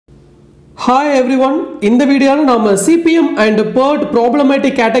Hi everyone, in the video நாம CPM and PERT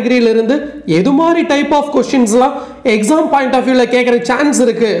problematic category இருந்து எது மாதிரி type of questions எல்லாம் exam point of view ல கேக்குற chance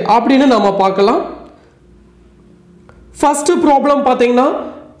இருக்கு அப்படினு நாம பார்க்கலாம். First problem பாத்தீங்கன்னா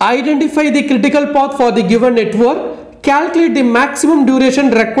identify the critical path for the given network, calculate the maximum duration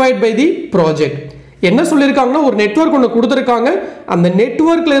required by the project. என்ன சொல்லிருக்காங்கன்னா ஒரு நெட்வொர்க் ஒன்னு கொடுத்திருக்காங்க, அந்த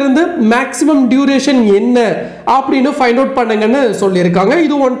நெட்வொர்க்ல இருந்து மேக்ஸிமம் டியூரேஷன் என்ன அப்படினு ஃபைண்ட் அவுட் பண்ணுங்கன்னு சொல்லிருக்காங்க.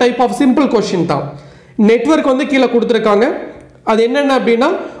 இது one type of simple question தான். நெட்வொர்க் வந்து கீழ கொடுத்திருக்காங்க. அது என்னன்னா அப்படினா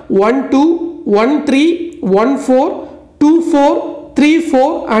 12 13 14 24 34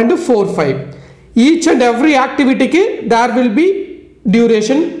 and 45. Each and every activity க்கு there will be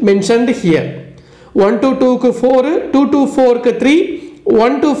duration mentioned here. 1 to 2 க்கு 4, 2 to 4 க்கு 3,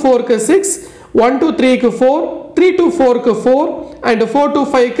 1 to 4 க்கு 6, 1 to 3 க்கு 4, 3 to 4 க்கு 4 and 4 to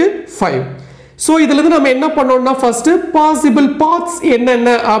 5 க்கு 5. So இதில இருந்து நம்ம என்ன பண்ணனும்னா first possible paths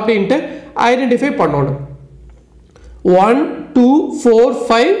என்னென்ன அப்படினு ஐடென்டிஃபை பண்ணனும். 1 2 4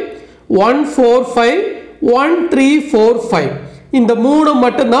 5 1 4 5 1 3 4 5 இந்த மூணு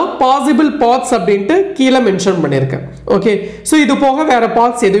மட்டும் தான் possible paths அப்படினு கீழ மென்ஷன் பண்ணிருக்கேன். ஓகே, சோ இது போக வேற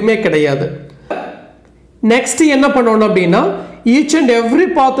paths எதுவுமே கிடையாது. Next என்ன பண்ணனும் அப்படினா each and every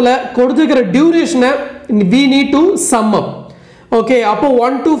pathல கொடுத்திருக்கிற duration we need to sum up. Okay, அப்போ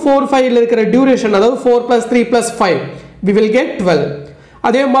 1 to 4 5 ல இருக்கிற duration அதாவது 4 plus 3 plus 5 we will get 12.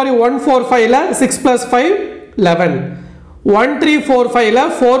 அதே மாதிரி 1 4 5 ல 6 plus 5 11. 1 3 4 5 ல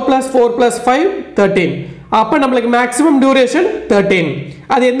 4 plus 4 plus 5 13. அப்ப நமக்கு maximum duration 13.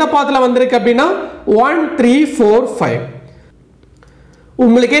 அது எந்த பாத்ல வந்திருக்கு அப்படினா 1 3 4 5.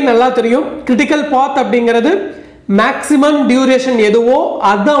 உங்களுக்கே நல்லா தெரியும் critical path அப்படிங்கிறது maximum duration எதுவோ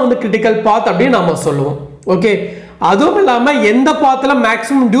அதான் வந்து critical path அப்படி நாம சொல்லுவோம். ஓகே, அதுவும் இல்லாம எந்த பாத்ல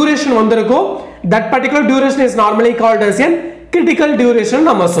maximum duration வந்திருக்கோ that particular duration is normally called as an critical duration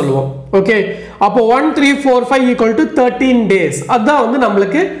நாம சொல்லுவோம். ஓகே, அப்போ 1 3 4 5 equal to 13 days அதான் வந்து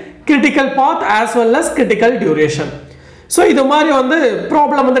நமக்கு critical path as well as critical duration. So இது மாதிரி வந்து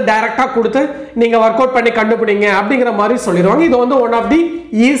ப்ராப்ளம் வந்து டைரக்டா கொடுத்து நீங்க வொர்க் அவுட் பண்ணி கண்டுபிடிங்க அப்படிங்கற மாதிரி சொல்லிடுவாங்க. இது வந்து one of the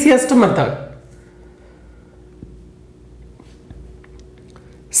easiest method.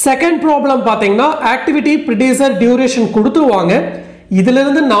 Second problem பாத்தீங்கன்னா ஆக்டிவிட்டி ப்ரெடியூசர் டியூரேஷன் கொடுத்துருவாங்க. இதில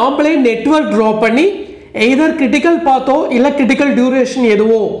இருந்து நாமளே நெட்வொர்க் டிரா பண்ணி எய்தர் கிரிட்டிக்கல் பாத்தோ இல்ல கிரிட்டிக்கல் டியூரேஷன்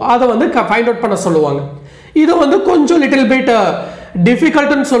எதுவோ அதை வந்து ஃபைண்ட் அவுட் பண்ண சொல்லுவாங்க. இது வந்து கொஞ்சம் லிட்டில் பிட்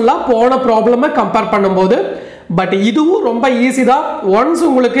டிஃபிகல்ட்னு சொல்லலாம் போன ப்ராப்ளமை கம்பேர் பண்ணும்போது. பட் இதுவும் ரொம்ப ஈஸி தான். ஒன்ஸ்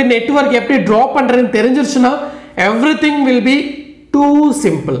உங்களுக்கு நெட்வொர்க் எப்படி டிரா பண்றதுன்னு தெரிஞ்சிருச்சுன்னா everything will be too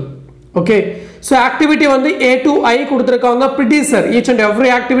simple. Okay, so activity வந்து a to I கொடுத்திருக்காங்க. producer each and every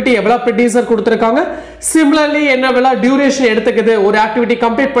activity எவ்வளவு producer கொடுத்திருக்காங்க. similarly என்னவெல்லாம் duration எடுத்துக்குது ஒரு activity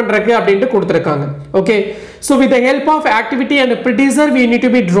complete பண்றதுக்கு அப்படினு கொடுத்திருக்காங்க. Okay, so with the help of activity and producer we need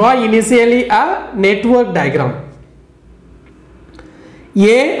to be draw initially a network diagram.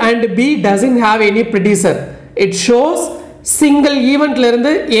 A and B doesn't have any producer. It shows single event ல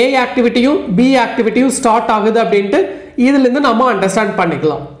இருந்து A activityயும் B activityயும் start ஆகுது அப்படினு இதில இருந்து நாம understand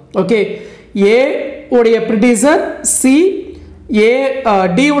பண்ணிக்கலாம். Okay, A உடைய producer C,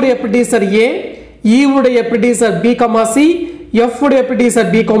 D உடைய ப்ரொடியூசர் A, E உடைய ப்ரொடியூசர் B, C, F உடைய producer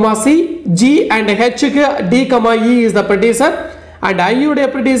B, C, G and H க்கு D, E is the producer and I உடைய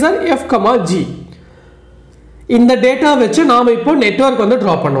ப்ரொடியூசர் F, G. இந்த டேட்டா வச்சு நாம இப்போ நெட்வொர்க் வந்து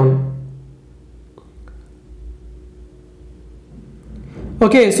டிரா பண்ணனும்.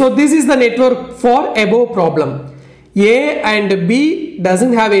 Okay, so this is the network for above problem. A and B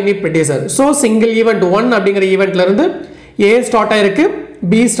doesn't have any producer. So single event 1 அப்படிங்கற ஈவென்ட்ல இருந்து A start ஆயிருக்கு,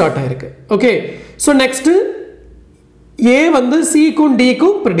 B ஸ்டார்ட் ஆயிருக்கு. Okay, so next A வந்து C க்கும் D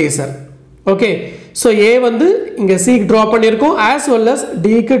க்கும் producer. Okay, so A வந்து இங்க C க்கு டிரா பண்ணிருக்கோம் as well as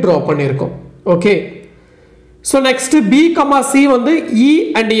D க்கு டிரா பண்ணிருக்கோம். Okay, so next B, C வந்து E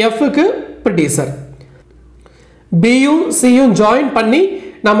and F க்கு producer. B யும் C யும் ஜாயின் பண்ணி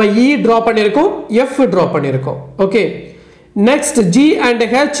நம்ம E டிரா பண்ணிருக்கோம், F டிரா பண்ணிருக்கோம். Okay, next G and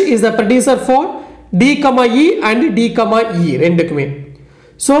H is the producer for D, E and D, E ரெண்டுக்குமே.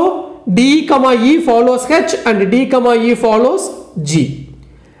 So D, E follows H and D, E follows G.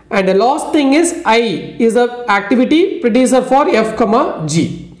 And the last thing is I is the activity producer for F, G.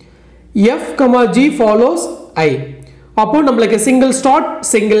 F, G follows I. அப்போ நமக்கு single start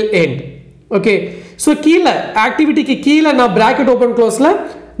single end. Okay, so கீழ ஆக்டிவிட்டிக்கு கீழ நான் bracket open closeல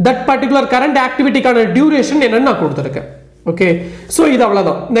that particular current activityக்கான duration என்னன்னு நான் கொடுத்திருக்கேன். Okay, so இது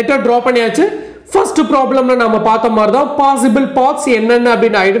அவ்வளவுதான். நெட்வொர்க் டிரா பண்ணியாச்சு. ஃபர்ஸ்ட் ப்ராப்ளம்ல நாம பார்த்த மாதிரி தான் பாசிபிள் பாத்ஸ் என்னென்ன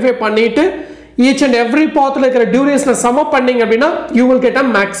அப்படினு ஐடென்டிஃபை பண்ணிட்டு each and every pathல இருக்கிற duration sum up பண்ணீங்க அப்படினா you will get a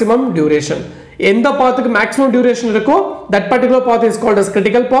maximum duration. எந்த பாத்துக்கு maximum duration இருக்கோ that particular path is called as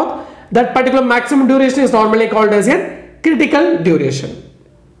critical path that particular maximum duration is normally called as a critical duration.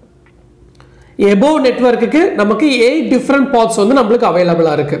 above network க்கு நமக்கு 8 different paths வந்து நமக்கு available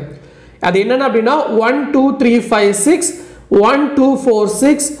இருக்கு. அது என்னன்னா அப்படினா 1 2 3 5 6 1 2 4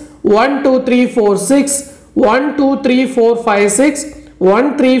 6 1 2 3 4 6 1 2 3 4 5 6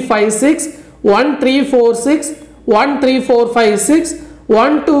 1 3 5 6 1 3 4 6 1 3 4 5 6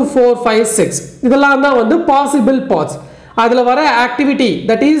 1 2 4 5 6 இதெல்லாம் தான் வந்து possible paths. அதுல வர activity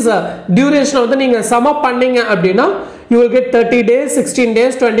that is duration வந்து நீங்க sum up பண்ணீங்க அப்படினா you will get 30 days 16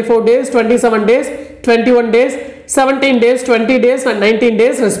 days 24 days 27 days 21 days 17 days 20 days and 19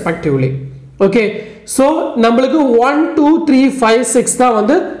 days respectively. Okay, so நம்மளுக்கு 1 2 3 5 6 தான்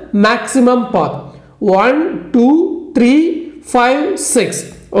வந்து maximum path. 1 2 3 5 6.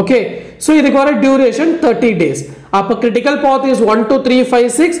 Okay, so இதுக்கு வர duration 30 days. அப்ப critical path is 1 2 3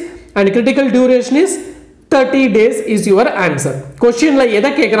 5 6 and critical duration is 30 days is your answer. Questionல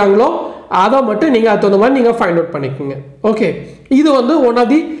எதை கேக்குறாங்களோ அத மட்டும் நீங்க அதோட மாதிரி நீங்க ஃபைண்ட் அவுட் பண்ணிக்கங்க. ஓகே, இது வந்து one of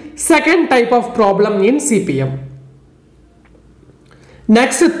the second type of problem in CPM.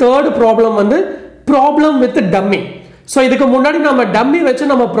 Next third problem வந்து problem with dummy. So இதுக்கு முன்னாடி நாம dummy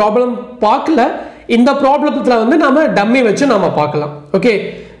வச்சு நம்ம problem பார்க்கல. இந்த ப்ராப்ளத்துல வந்து நாம dummy வச்சு நாம பார்க்கலாம். ஓகே,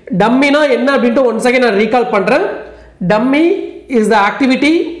 டம்மினா என்ன அப்படினு once again நான் ரீகால் பண்றேன். Dummy is the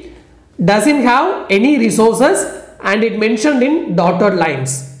activity doesn't have any resources and it mentioned in dotted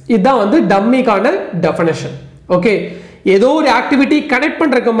lines. இதுதான் வந்து டம்மிக்கான டெஃபினிஷன். ஓகே, ஏதோ ஒரு ஆக்டிவிட்டி கனெக்ட்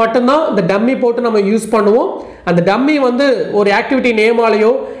பண்றதுக்கு மட்டும் தான் இந்த டம்மி போட்டு நம்ம யூஸ் பண்ணுவோம். அந்த டம்மி வந்து ஒரு ஆக்டிவிட்டி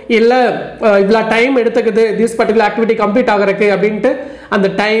நேமாலயோ இல்ல இவ்வளவு டைம் எடுத்துக்குது this particular activity கம்ப்ளீட் ஆகறதுக்கு அப்படினு அந்த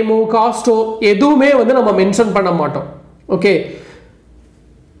டைமோ காஸ்டோ எதுவுமே வந்து நம்ம மென்ஷன் பண்ண மாட்டோம். ஓகே,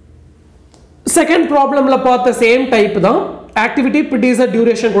 செகண்ட் ப்ராப்ளம்ல பார்த்த சேம் டைப் தான். ஆக்டிவிட்டி ப்ரொடியூசர்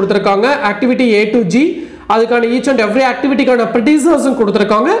டியூரேஷன் கொடுத்திருக்காங்க. ஆக்டிவிட்டி A to G, அதுக்கான ஈச் அண்ட் எவ்ரி ஆக்டிவிட்டிக்கான ப்ரொடியூசர்ஸும்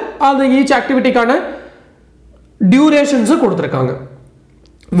கொடுத்திருக்காங்க. அது ஈச் ஆக்டிவிட்டிக்கான டியூரேஷன்ஸும் கொடுத்திருக்காங்க.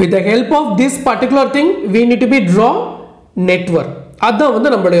 With the help of this particular thing we need to be draw network. அதான் வந்து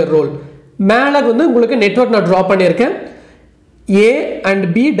நம்மளுடைய ரோல். மேல வந்து உங்களுக்கு நெட்வொர்க் நான் டிரா பண்ணியிருக்கேன். A and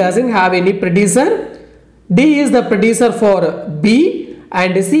B doesn't have any producer. D is the producer for B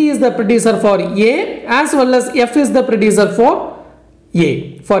and C is the producer for A as well as F is the producer for A.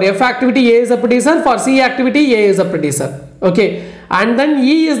 For F activity A is a producer, for C activity A is a producer. Okay, and then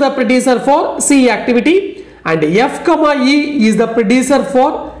E is the producer for C activity and F comma E is the producer for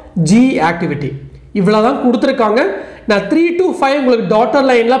G activity. இவ்வளவுதான் கொடுத்திருக்காங்க. நான் 3 to 5 உங்களுக்கு daughter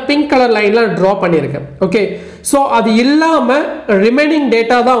லைன்ல pink colour லைன்ல draw பண்ணியிருக்கேன். Okay, so அது இல்லாம remaining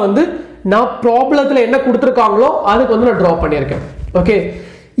data தான் வந்து நான் ப்ராப்ளத்தில் என்ன கொடுத்துருக்காங்களோ அதுக்கு வந்து நான் டிரா பண்ணியிருக்கேன். ஓகே,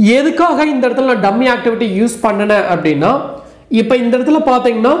 எதுக்காக இந்த இடத்துல நான் டம்மி ஆக்டிவிட்டி யூஸ் பண்ணேன் அப்படின்னா இப்போ இந்த இடத்துல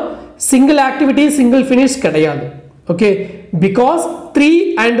பார்த்தீங்கன்னா சிங்கிள் ஆக்டிவிட்டி சிங்கிள் ஃபினிஷ் கிடையாது. Okay, because 3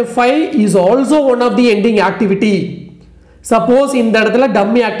 and 5 is also one of the ending activity. Suppose இந்த இடத்துல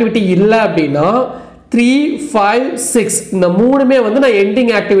டம்மி ஆக்டிவிட்டி இல்லை அப்படின்னா 3 5 6 இந்த மூணுமே வந்து நான்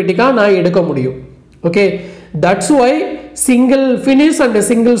எண்டிங் ஆக்டிவிட்டிக்காக நான் எடுக்க முடியும். Okay, that's why single finish and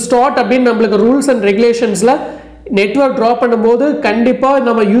single start அப்படின்னு நம்மளுக்கு ரூல்ஸ் அண்ட் ரெகுலேஷன்ஸ்ல நெட்வொர்க் ட்ரா பண்ணும்போது கண்டிப்பாக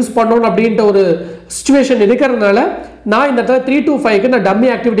நம்ம யூஸ் பண்ணணும் அப்படின்ற ஒரு சிச்சுவேஷன் இருக்கிறதுனால நான் இந்த இடத்துல 3 to 5க்கு நான் டம்மி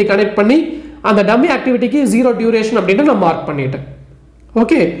ஆக்டிவிட்டி கனெக்ட் பண்ணி அந்த டம்மி ஆக்டிவிட்டிக்கு 0 டியூரேஷன் அப்படின்னு நான் மார்க் பண்ணிட்டேன்.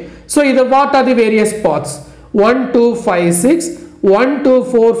 ஓகே, ஸோ இது what are the various paths 1 2 5 6 1 2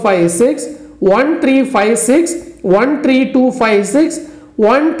 4 5 6 1 3 5 6 1 3 2 5 6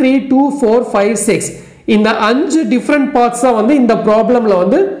 1 3 2 4 5 6 இந்த 5 டிஃப்ரெண்ட் பாத்ஸ் தான் வந்து இந்த ப்ராப்ளம்ல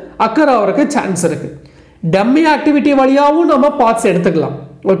வந்து அக்கர் ஆகிறதுக்கு சான்ஸ் இருக்கு. டம்மி ஆக்டிவிட்டி வழியாகவும் நம்ம பார்ட்ஸ் எடுத்துக்கலாம்.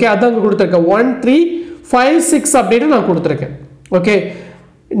 ஓகே, அதான் கொடுத்துருக்கேன் 1 3 5 6 அப்படின்னு நான் கொடுத்துருக்கேன். ஓகே,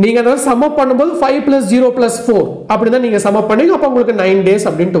 நீங்க அதாவது சம் அப் பண்ணும்போது 5 + 0 + 4 அப்படி தான் நீங்க சம் அப் பண்ணீங்க. அப்போ உங்களுக்கு 9 days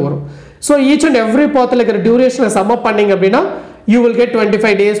அப்படின்ட்டு வரும். ஸோ ஈச் அண்ட் எவ்ரி பாத்தில் இருக்கிற டியூரேஷனை சம் அப் பண்ணீங்க அப்படின்னா you will get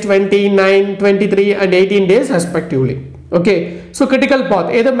 25 days 29 23 and 18 days respectively. Okay, so critical path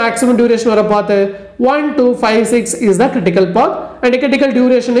either maximum duration வர path 1 2 5 6 is the critical path and the critical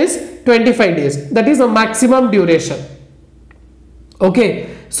duration is 25 days. That is the maximum duration. Okay,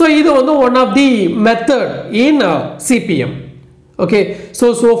 so இது வந்து one of the method in CPM. Okay,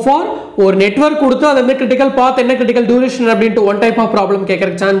 so far ஒரு network கொடுத்து அது என்ன critical path என்ன critical duration அப்படின்ட்டு one type of problem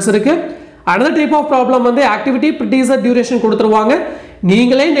கேட்கறதுக்கு chance இருக்கு. another type of problem வந்து activity producer duration கொடுத்துருவாங்க.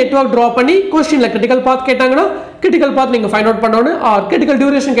 நீங்களே நெட்வொர்க் டிரா பண்ணி क्वेश्चनல critical path கேட்டாங்கன்னா critical path நீங்க ஃபைண்ட் அவுட் பண்ணனும். ஆர் critical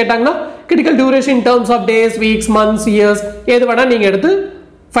duration கேட்டாங்கன்னா critical duration in terms of days, weeks, months, years எது வேணா நீங்க எடுத்து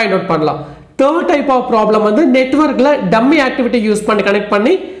ஃபைண்ட் அவுட் பண்ணலாம். third type of problem வந்து நெட்வொர்க்ல டம்மி ஆக்டிவிட்டி யூஸ் பண்ணி கனெக்ட்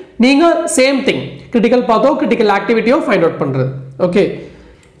பண்ணி நீங்க சேம் திங் critical path ஓ critical activity ஓ ஃபைண்ட் அவுட் பண்றது. Okay,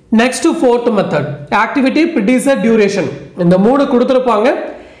 next fourth method activity producer duration. இந்த மூணு கொடுத்திருப்பாங்க.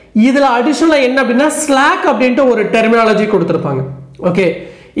 இதுல அடிஷனலா என்ன அப்படின்னா ஸ்லாக் அப்படின்ற ஒரு டெர்மினாலஜி கொடுத்திருப்பாங்க. ஓகே,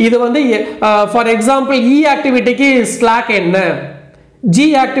 இது வந்து ஃபார் எக்ஸாம்பிள் இ ஆக்டிவிட்டிக்கு ஸ்லாக் என்ன, ஜி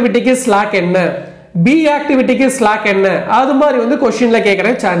ஆக்டிவிட்டிக்கு ஸ்லாக் என்ன, பி ஆக்டிவிட்டிக்கு ஸ்லாக் என்ன, அது மாதிரி வந்து கொஸ்டின்ல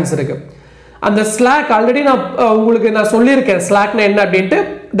கேட்கற சான்ஸ் இருக்கு. அந்த ஸ்லாக் ஆல்ரெடி உங்களுக்கு நான் சொல்லியிருக்கேன் ஸ்லாக்னா என்ன அப்படின்ட்டு.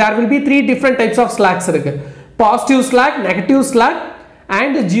 there will be 3 different types of slacks இருக்கு. Positive slack, negative slack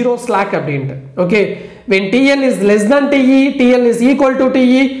and zero slack அப்படின்ட்டு. Okay, when TL is less than TE, TL is equal to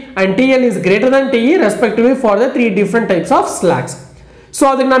TE and TL is greater than TE respectively for the 3 different types of slacks. so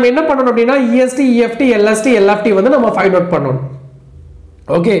அதுக்கு நாம என்ன பண்ணணும் அப்படின்னா EST, EFT, LST, LFT வந்து நம்ம find out பண்ணணும்.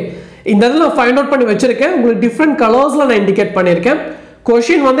 Okay, இந்த இடத்துல நான் ஃபைண்ட் அவுட் பண்ணி வச்சிருக்கேன். உங்களுக்கு டிஃப்ரெண்ட் கலர்ஸ்ல நான் இண்டிகேட் பண்ணியிருக்கேன்.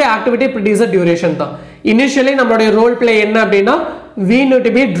 கொஸ்டின் வந்து ஆக்டிவிட்டி ப்ரொடியூசர் டியூரேஷன் தான். இனிஷியலி நம்மளுடைய ரோல் பிளே என்ன அப்படின்னா we need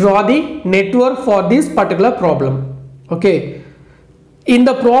to be draw the network for this particular problem. Okay,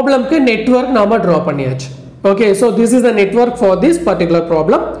 இந்த ப்ராப்ளம்க்கு நெட்வொர்க் நாம டிரா பண்ணியாச்சு. Okay, so this is the network for this particular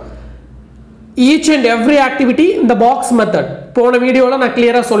problem. each and every activity இந்த box method போன வீடியோல நான்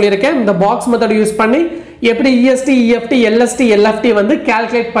கிளியரா சொல்லியிருக்கேன். இந்த பாக்ஸ் மெத்தட் யூஸ் பண்ணி எப்படி EST, EFT, LST, LFT வந்து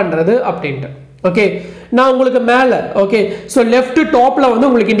கால்குலேட் பண்றது அப்படின்ட்டு. ஓகே, நான் உங்களுக்கு மேல ஓகே சோ லெஃப்ட் டாப்ல வந்து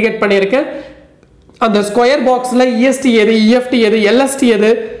உங்களுக்கு இண்டிகேட் பண்ணியிருக்கேன். அந்த ஸ்கொயர் பாக்ஸ்ல EST எது, EFT எது, LST எது,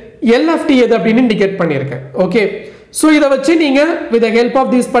 LFT எது அப்படின்னு இண்டிகேட் பண்ணியிருக்கேன். ஓகே, சோ இத வச்சு நீங்க with the help of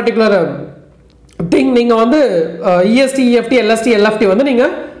this particular thing நீங்க வந்து EST, EFT, LST, LFT வந்து நீங்க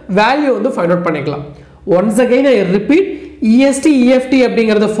வேல்யூ வந்து ஃபைண்ட் அவுட் பண்ணிக்கலாம். once again I repeat, EST, EFT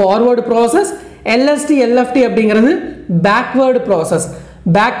அப்படிங்கிறது ஃபார்வர்ட் ப்ராசஸ், LST, LFT அப்படிங்கிறது பேக்வர்ட் ப்ராசஸ்.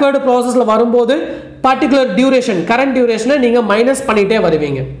 பேக்வர்ட் ப்ராசஸ்ல வரும்போது பர்టిక్యులர் டியூரேஷன், கரண்ட் டியூரேஷனை நீங்க மைனஸ் பண்ணிட்டே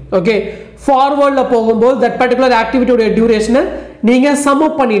வருவீங்க. ஓகே, ஃபார்வர்ட்ல போகும்போது தட் பர்టిక్యులர் ஆக்டிவிட்டியோட டியூரேஷனை நீங்க சம்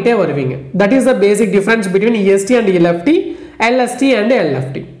அப் பண்ணிட்டே வருவீங்க. That is the basic difference between EST and LFT, LST and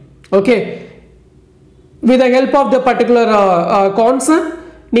LFT. Okay, with the help of the particular concept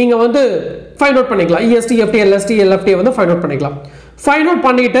நீங்க வந்து ஃபைண்ட் அவுட் பண்ணிக்கலாம். EST, EFT, LST, LFT வந்து ஃபைண்ட் அவுட் பண்ணிக்கலாம். Find out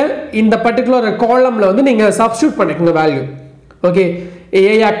பண்ணிட்டு இந்த particular காலம்ல வந்து நீங்க substitute பண்ணிக்கங்க வேல்யூ. ஓகே,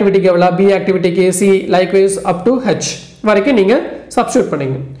 A ஆக்டிவிட்டிக்கு எவ்வளவு, B ஆக்டிவிட்டிக்கு C, likewise up to H வரைக்கும் நீங்க சப்ஸ்டிட்யூட்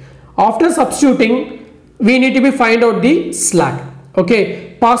பண்ணுங்க. after substituting we need to be find out the slack. okay,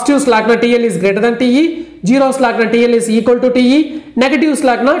 positive slack na TL is greater than TE, zero slack na TL is equal to TE, negative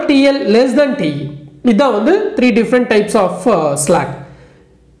slack na TL less than TE. இத வந்து 3 different types of slack.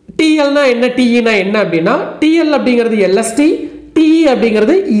 TL na என்ன, TE na என்ன அப்படினா TL அப்படிங்கிறது LST, TE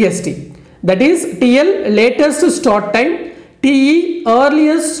அப்படிங்கிறது EST. that is TL latest start time, TE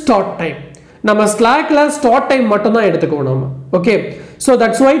earliest start time. நம்ம ஸ்லாக்ல start time மட்டும் தான் எடுத்துக்குவோம் நாம. Okay, so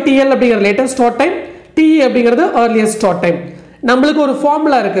that's why TL அப்படிங்கிற latest start time, TE அப்படிங்கிறது earliest start time. நம்மளுக்கு ஒரு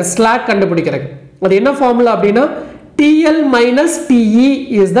ஃபார்முலா இருக்கு ஸ்லாக் கண்டுபிடிக்கிறதுக்கு. அது என்ன ஃபார்முலா அப்படினா TL minus TE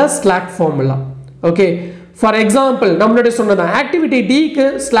is the slack formula. Okay, for example நம்மளுடைய சொன்னது ஆக்டிவிட்டி D க்கு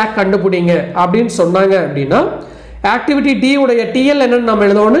ஸ்லாக் கண்டுபிடிங்க அப்படினு சொன்னாங்க அப்படினா ஆக்டிவிட்டி D உடைய TL என்னன்னு நம்ம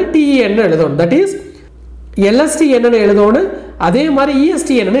எழுதணும், TE என்ன எழுதணும். that is LST என்னன்னு எழுதணும், அதே மாதிரி EST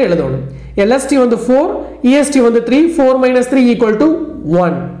என்னன்னு எழுதணும். LST வந்து 4, EST வந்து 3, 4 minus 3 equal to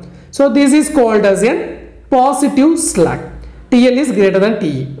 1. so this is called as a positive slack. TL is greater than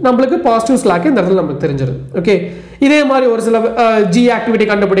TE. நம்மளுக்கு பாசிட்டிவ் ஸ்லாக் இந்த இடத்துல நமக்கு தெரிஞ்சிரும். ஓகே, இதே மாதிரி ஒரு சில G ஆக்டிவிட்டி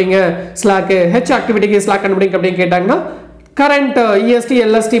கண்டுபிடிங்க ஸ்லாக், H ஆக்டிவிட்டிக்கு ஸ்லாக் கண்டுபிடிங்க அப்படி கேட்டாங்கன்னா கரண்ட் EST,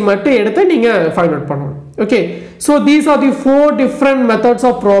 LST மட்டும் எடுத்து நீங்க ஃபைண்ட் அவுட் பண்ணணும். Okay, so these are the 4 different methods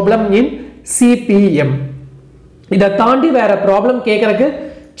of problem in CPM. இத தாண்டி வேற ப்ராப்ளம் கேட்கறதுக்கு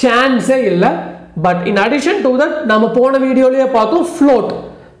சான்ஸே இல்ல. But in addition to that நம்ம போன வீடியோலயே பார்த்தோம்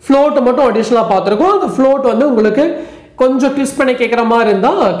ஃப்ளோட் மட்டும் அடிஷனலா பார்த்திருக்கோம். அந்த ஃப்ளோட் வந்து உங்களுக்கு கொஞ்சம் ட்விஸ்ட் பண்ணி கேட்குற மாதிரி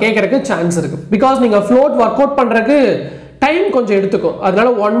இருந்தா கேட்கறதுக்கு சான்ஸ் இருக்கு. பிகாஸ் நீங்க ஃப்ளோட் ஒர்க் அவுட் பண்றதுக்கு டைம் கொஞ்சம் எடுத்துக்கும். அதனால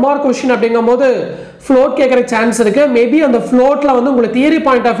 1 மார்க் கொஸ்டின் அப்படிங்கும்போது ஃப்ளோட் கேட்கறதுக்கு சான்ஸ் இருக்கு. மேபி அந்த ஃப்ளோட்ல வந்து உங்களுக்கு தியரி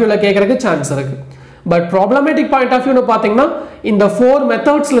பாயிண்ட் ஆஃப் வியூல கேட்கறதுக்கு சான்ஸ் இருக்கு. பட் ப்ராப்ளமேட்டிக் பாயிண்ட் ஆஃப் வியூன்னு பாத்தீங்கன்னா இந்த 4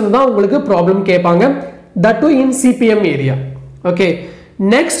 மெத்தட்ஸ்ல இருந்து தான் உங்களுக்கு ப்ராப்ளம் கேட்பாங்க. that too in CPM area. okay,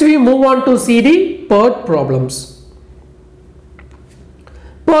 next we move on to see the PERT problems.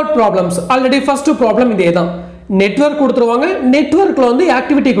 PERT problems already first problem இதேதான். நெட்வொர்க் கொடுத்துருவாங்க, நெட்வொர்க்ல வந்து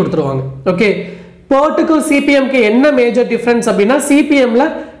ஆக்டிவிட்டி கொடுத்துருவாங்க. ஓகே, PERT க்கு CPM க்கு என்ன மேஜர் டிஃபரன்ஸ் அப்படினா CPM ல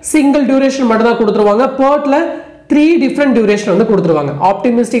சிங்கிள் டியூரேஷன் மட்டும் தான் கொடுத்துருவாங்க. PERT ல 3 டிஃபரண்ட் டியூரேஷன் வந்து கொடுத்துருவாங்க.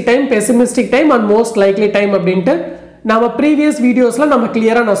 Optimistic time, பெசிமிஸ்டிக் time and most likely time அப்படினு நாம previous வீடியோஸ்ல நம்ம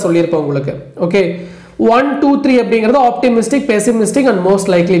கிளியரா நான் சொல்லியிருப்பேன் உங்களுக்கு. ஓகே, 1, 2, 3 அப்படிங்கிறது optimistic, பெசிமிஸ்டிக் and most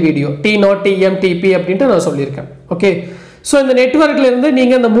likely video. T0, TM, TP அப்படினு நான் சொல்லியிருக்கேன். ஓகே, சோ இந்த நெட்வொர்க்ல இருந்து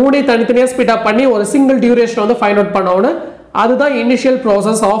நீங்க இந்த மூணே தனித்தனியா ஸ்ப்ளிட் அப் பண்ணி ஒரு சிங்கிள் டியூரேஷன் வந்து ஃபைண்ட் அவுட் பண்ணனும். அதுதான் initial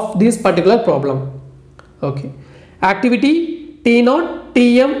process of this particular problem. Okay, activity T0,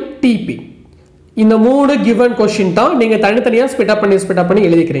 TM, TP. இந்த மூணு given question தான் நீங்க தனித்தனியா ஸ்ப்ளிட் அப் பண்ணி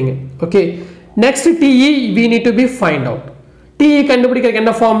எழுதிக்கிறீங்க. Okay, next TE we need to be find out. TE கண்டுபிடிக்கிறதுக்கு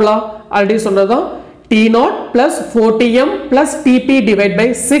என்ன ஃபார்முலா ஆல்ரெடி சொன்னதுதான். T0 plus 4Tm plus TP divided by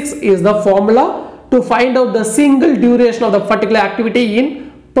 6 is the formula to find out the single duration of the particular activity in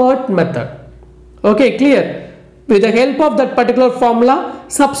PERT method. Okay, clear? With the help of that particular formula,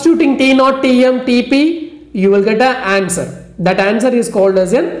 substituting T0, Tm, TP, you will get an answer. That answer is called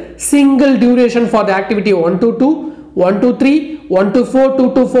as a single duration for the activity 1 to 2, 1 to 3, 1 to 4, 2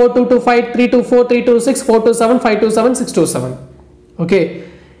 to 4, 2 to 5, 3 to 4, 3 to 6, 4 to 7, 5 to 7, 6 to 7. Okay.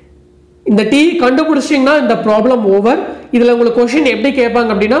 இந்த T கண்டுபிடிச்சிங்கன்னா இந்த problem over. இதில் உங்களுக்கு question எப்படி கேட்பாங்க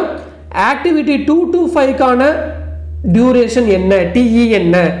அப்படின்னா, activity 2 to 5 கான duration என்ன, TE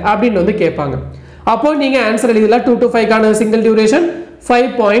என்ன அப்படின்னு வந்து கேட்பாங்க. அப்போ நீங்கள் ஆன்சர் எழுதிடலாம். 2 to 5 கான சிங்கிள் டியூரேஷன்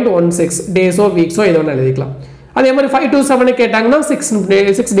 5.16 டேஸோ வீக்ஸோ ஏதோ ஒன்று எழுதிக்கலாம். அதே மாதிரி 5 to 7 கேட்டாங்கன்னா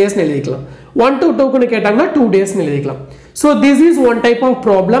 6 டேஸ்னு எழுதிக்கலாம். 1 to 2 கேட்டாங்கன்னா 2 டேஸ்னு எழுதிக்கலாம். So this is one type of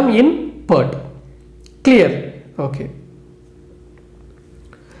problem in PERT. Clear? Okay.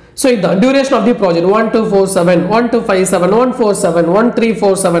 So the duration of the project 1247, 1257, 147,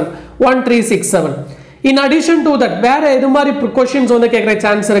 1347, 1367. In addition to that, வேற எது மாதிரி questions வந்து கேட்குற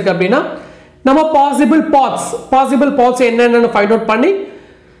சான்ஸ் இருக்கு அப்படின்னா, நம்ம possible paths என்னென்னு find out பண்ணி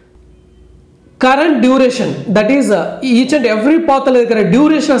current duration, that is each and every pathல இருக்கிற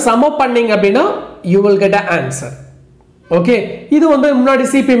duration sum up பண்ணீங்க அப்படின்னா you will get an answer. Okay, இது வந்து முன்னாடி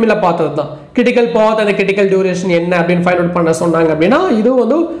CPM ல பார்த்தது தான். கிரிட்டிக்கல் பாத் அந்த கிரிட்டிக்கல் டியூரேஷன் என்ன அப்படின்னு ஃபைண்ட் அவுட் பண்ண சொன்னாங்க அப்படின்னா, இது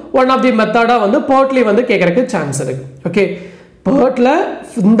வந்து ஒன் ஆஃப் தி மெத்தடா வந்து PERTல வந்து கேட்கறதுக்கு சான்ஸ் இருக்கு. ஓகே, PERTல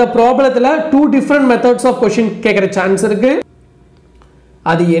இந்த ப்ராப்ளத்துல 2 டிஃபரண்ட் மெத்தட்ஸ் ஆஃப் क्वेश्चन கேட்கற சான்ஸ் இருக்கு.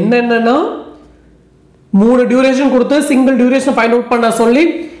 அது என்னன்னா, 3 டியூரேஷன் கொடுத்து சிங்கிள் டியூரேஷன் ஃபைண்ட் அவுட் பண்ண சொல்லி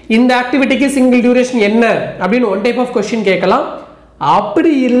இந்த ஆக்டிவிட்டிக்கு சிங்கிள் டியூரேஷன் என்ன அப்படின்னு ஒன் டைப் ஆஃப் क्वेश्चन கேட்கலாம்.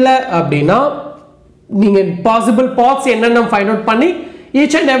 அப்படி இல்லை அப்படின்னா நீங்க பாசிபிள் பாத்ஸ் என்னென்ன ஃபைண்ட் அவுட் பண்ணி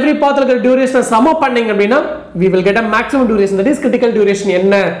each and every path இருக்கிற duration sum up பண்ணீங்க அப்படின்னா we will get a maximum duration, that is critical duration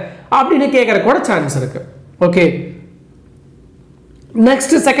என்ன அப்படின்னு கேட்கற கூட சான்ஸ் இருக்கு. Okay,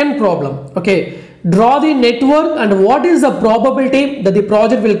 next second problem. Okay, draw the network and what is the probability that the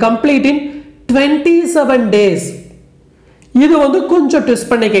project will complete in 27 days. இது வந்து கொஞ்சம்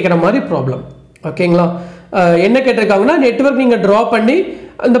twist பண்ணி கேட்குற மாதிரி ப்ராப்ளம். ஓகேங்களா, என்ன கேட்டிருக்காங்கன்னா, நெட்வொர்க் நீங்கள் ட்ரா பண்ணி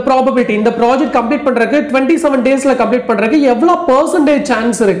இந்த ப்ராபபிலிட்டி இந்த ப்ராஜெக்ட் கம்ப்ளீட் பண்ணுறதுக்கு 27 டேஸில் கம்ப்ளீட் பண்ணுறதுக்கு எவ்வளோ பர்சன்டேஜ்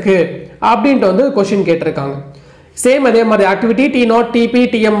சான்ஸ் இருக்கு அப்படின்ட்டு வந்து கொஸ்டின் கேட்டிருக்காங்க. சேம் அதே மாதிரி ஆக்டிவிட்டி T0, TP,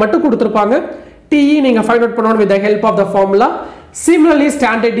 TM மட்டும் கொடுத்துருப்பாங்க. TE நீங்கள் ஃபைண்ட் அவுட் பண்ணணும் with the help of the formula. Similarly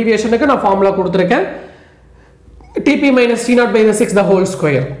standard டிவியேஷனுக்கு நான் ஃபார்முலா கொடுத்துருக்கேன். TP minus T0 by the 6 the whole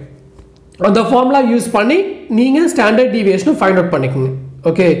square. அந்த ஃபார்முலா யூஸ் பண்ணி நீங்கள் ஸ்டாண்டர்ட் டிவியேஷன் ஃபைண்ட் அவுட் பண்ணிக்கோங்க.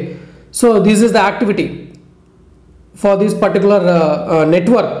 Okay, so this is the activity for this particular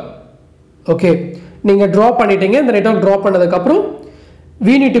network. Okay, நீங்க draw பண்ணிட்டீங்க. இந்த network draw பண்ணதுக்கு அப்புறம்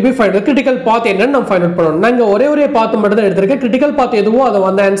we need to be find the critical path என்னன்னு நம்ம find out பண்ணணும். நாங்க ஒரே path மட்டும் தான் எடுத்துர்க்கேன். critical path எதுவோ அது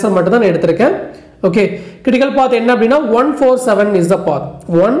அந்த ஆன்சர் மட்டும் தான் எடுத்துர்க்கேன். ஓகே, critical path என்ன அப்படினா 147 is the path.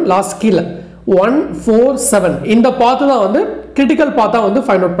 1 last கீழ 147 இந்த path தான் வந்து critical path வந்து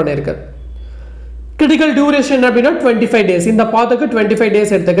find out பண்ணிருக்கேன். critical duration அப்படினா 25 days. இந்த pathக்கு 25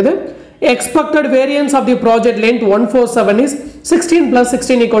 days எடுத்துக்குது. Expected variance of the project length 147 is 16 plus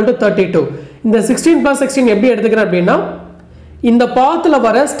 16 equal to 32. இந்த 16 plus 16 எப்படி எடுத்துக்கிறேன் அப்படின்னா, இந்த பாத்ல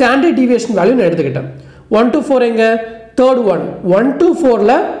வர ஸ்டாண்டர்ட் டிவியேஷன் வேல்யூ நான் எடுத்துக்கிட்டேன். 1 to 4 எங்க, third one. 1 to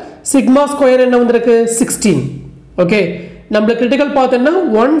 4ல sigma square என்ன வந்திருக்கு, 16. ஓகே, நம்மளுக்கு கிரிட்டிக்கல் பாத் என்ன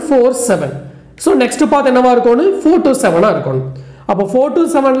 147. ஸோ நெக்ஸ்ட் பாத் என்னவா இருக்கும்னு 4 to 7 இருக்கணும். அப்போ 4 to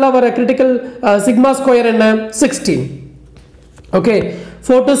 7ல வர கிரிட்டிக்கல் சிக்மா ஸ்கொயர் என்ன 16. ஓகே,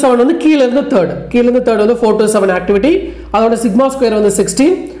 4 to 7 வந்து கீழ இருந்து தேர்ட் வந்து 4 to 7 ஆக்டிவிட்டி, அதோட சிக்மா ஸ்கொயர் வந்து 16.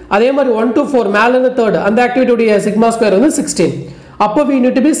 அதே மாதிரி 1 to 4 மேல இருந்து தேர்ட் அந்த ஆக்டிவிட்டியோட சிக்மா ஸ்கொயர் வந்து 16. அப்போ we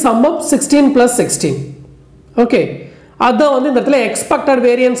need to be sum up 16 plus 16. Okay, அதான் வந்து இந்த இடத்துல expected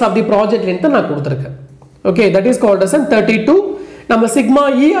variance of the project length நான் கொடுத்துருக்கேன். Okay, that is called as 32. நம்ம சிக்மா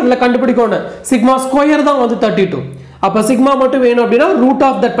இ அதுல கண்டுபிடிக்கணும். சிக்மா ஸ்கொயர் தான் வந்து 32. அப்போ சிக்மா மட்டும் வேணும் அப்படின்னா root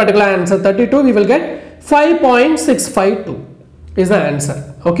of that particular answer 32 we will get 5.652 is the answer.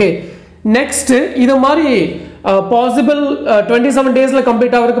 Okay, next இது மாதிரி பாசிபிள் 27 டேஸ்ல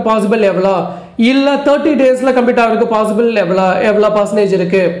கம்ப்ளீட் ஆகிறதுக்கு பாசிபிள் எவ்வளோ, இல்ல 30 டேஸ்ல கம்ப்ளீட் ஆகிறதுக்கு பாசிபிள் எவ்வளோ பர்சன்டேஜ்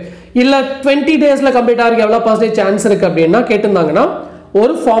இருக்கு, இல்ல 20 டேஸ்ல கம்ப்ளீட் ஆகிறதுக்கு எவ்வளோ பர்சன்டேஜ் சான்ஸ் இருக்கு அப்படின்னா கேட்டிருந்தாங்கன்னா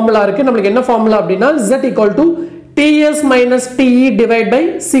ஒரு ஃபார்முலா இருக்கு. நம்மளுக்கு என்ன ஃபார்முலா அப்படின்னா z equal to ts minus te divided by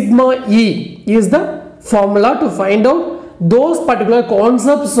sigma e is the formula to find out those particular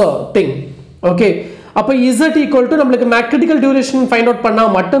concepts thing. Okay, அப்போ z equal to நம்மளுக்கு critical duration find out பண்ணா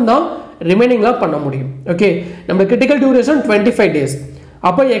மட்டும்தான் ரிமைனிங்லாம் பண்ண முடியும். ஓகே, நம்ம critical duration 25 days.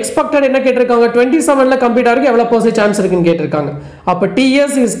 அப்போ expected என்ன கேட்டிருக்காங்க 27ல கம்ப்ளீட் ஆகிறதுக்கு எவ்வளோ % சான்ஸ் இருக்குன்னு கேட்டிருக்காங்க. அப்போ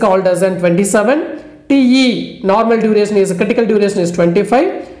TS is called as 27, TE normal duration is critical duration is 25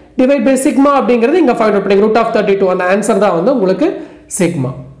 divide by sigma அப்படிங்கிறது இங்க ஃபைண்ட் அவுட் பண்ணி √32 அந்த ஆன்சர் தான் வந்து உங்களுக்கு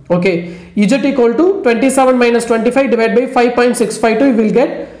sigma. Okay, Z equal to 27 minus 25 divided by 5.652 you will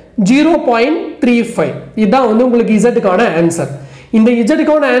get 0.35. இதுதான் வந்து உங்களுக்கு Z க்கான ஆன்சர். இந்த Z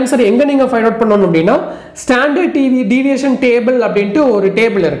க்கான ஆன்சர் எங்க நீங்க ஃபைண்ட் அவுட் பண்ணனும் அப்படினா ஸ்டாண்டர்ட் டீவியேஷன் டேபிள் அப்படினு ஒரு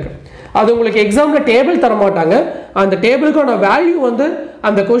டேபிள் இருக்கு. அது உங்களுக்கு எக்ஸாம்ல டேபிள் தர மாட்டாங்க. அந்த டேபிளுக்கான வேல்யூ வந்து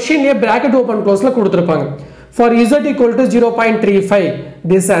அந்த क्वेश्चनலயே பிராக்கெட் ஓபன் க்ளோஸ்ல கொடுத்திருப்பாங்க. For Z equal to 0.35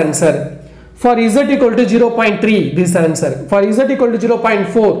 this answer. For Z equal to 0.3 this answer. For Z equal to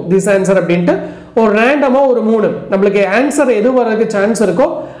 0.4 this answer அப்படினு ஒரு ரேண்டமா ஒரு மூணு நமக்கு ஆன்சர் எது வரதுக்கு சான்ஸ் இருக்கோ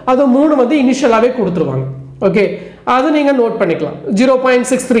அது மூணு வந்து இனிஷியலாவே கொடுத்துருவாங்க. ஓகே, அதை நீங்க நோட் பண்ணிக்கலாம்.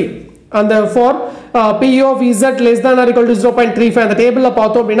 0.63 அந்த for P of Z less than or equal to 0.35 அந்த டேபிள்ல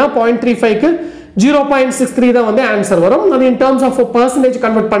பார்த்தோம் அப்படினா 0.35 க்கு 0.63 தான் வந்து ஆன்சர் வரும். அது in terms of percentage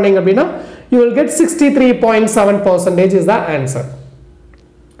convert பண்ணீங்க அப்படினா you will get 63.7% is the answer.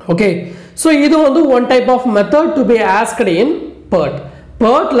 Okay, so இது வந்து one type of method to be asked in PERT.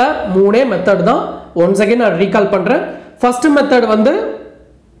 PERTல மூணே மெத்தட் தான். once again நான் ரீகால் பண்றேன். first method வந்து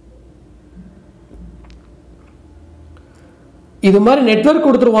இது மாதிரி நெட்வொர்க்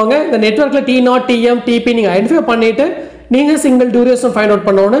கொடுத்துருவாங்க. இந்த நெட்வொர்க்ல T0, TM, TP நீங்க ஐடென்டிஃபை பண்ணிட்டு நீங்க சிங்கிள் டியூரேஷன் ஃபைண்ட் அவுட்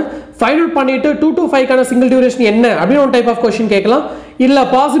பண்ணனும். ஃபைண்ட் அவுட் பண்ணிட்டு 2 to 5 கான சிங்கிள் டியூரேஷன் என்ன அப்படி ஒரு டைப் ஆஃப் क्वेश्चन கேட்கலாம். இல்ல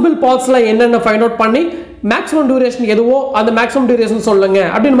பாசிபிள் பாத்ஸ்ல என்னென்ன ஃபைண்ட் அவுட் பண்ணி மேக்ஸிமம் டியூரேஷன் எதுவோ அந்த மேக்ஸிமம் டியூரேஷன் சொல்லுங்க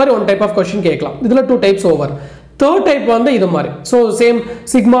அப்படின மாதிரி ஒரு டைப் ஆஃப் क्वेश्चन கேட்கலாம். இதுல 2 டைப்ஸ் ஓவர். தேர்ட் டைப் வந்து இது மாதிரி. சோ சேம்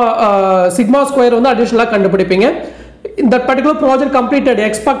சிக்மா ஸ்கொயர் வந்து அடிஷனலா கண்டுபிடிப்பீங்க. இந்த particular project completed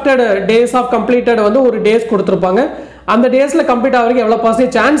expected days of completed வந்து ஒரு டேஸ் கொடுத்திருப்பாங்க. அந்த டேஸ்ல கம்ப்ளீட் ஆவறதுக்கு எவ்வளவு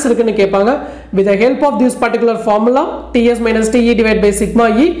 % சான்ஸ் இருக்குன்னு கேட்பாங்க. with the help of this particular formula TS minus TE divided by sigma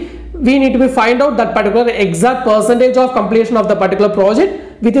E we need to find out that particular exact percentage of completion of the particular project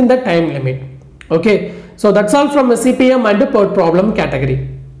within the time limit. Okay, so that's all from a CPM and PERT problem category.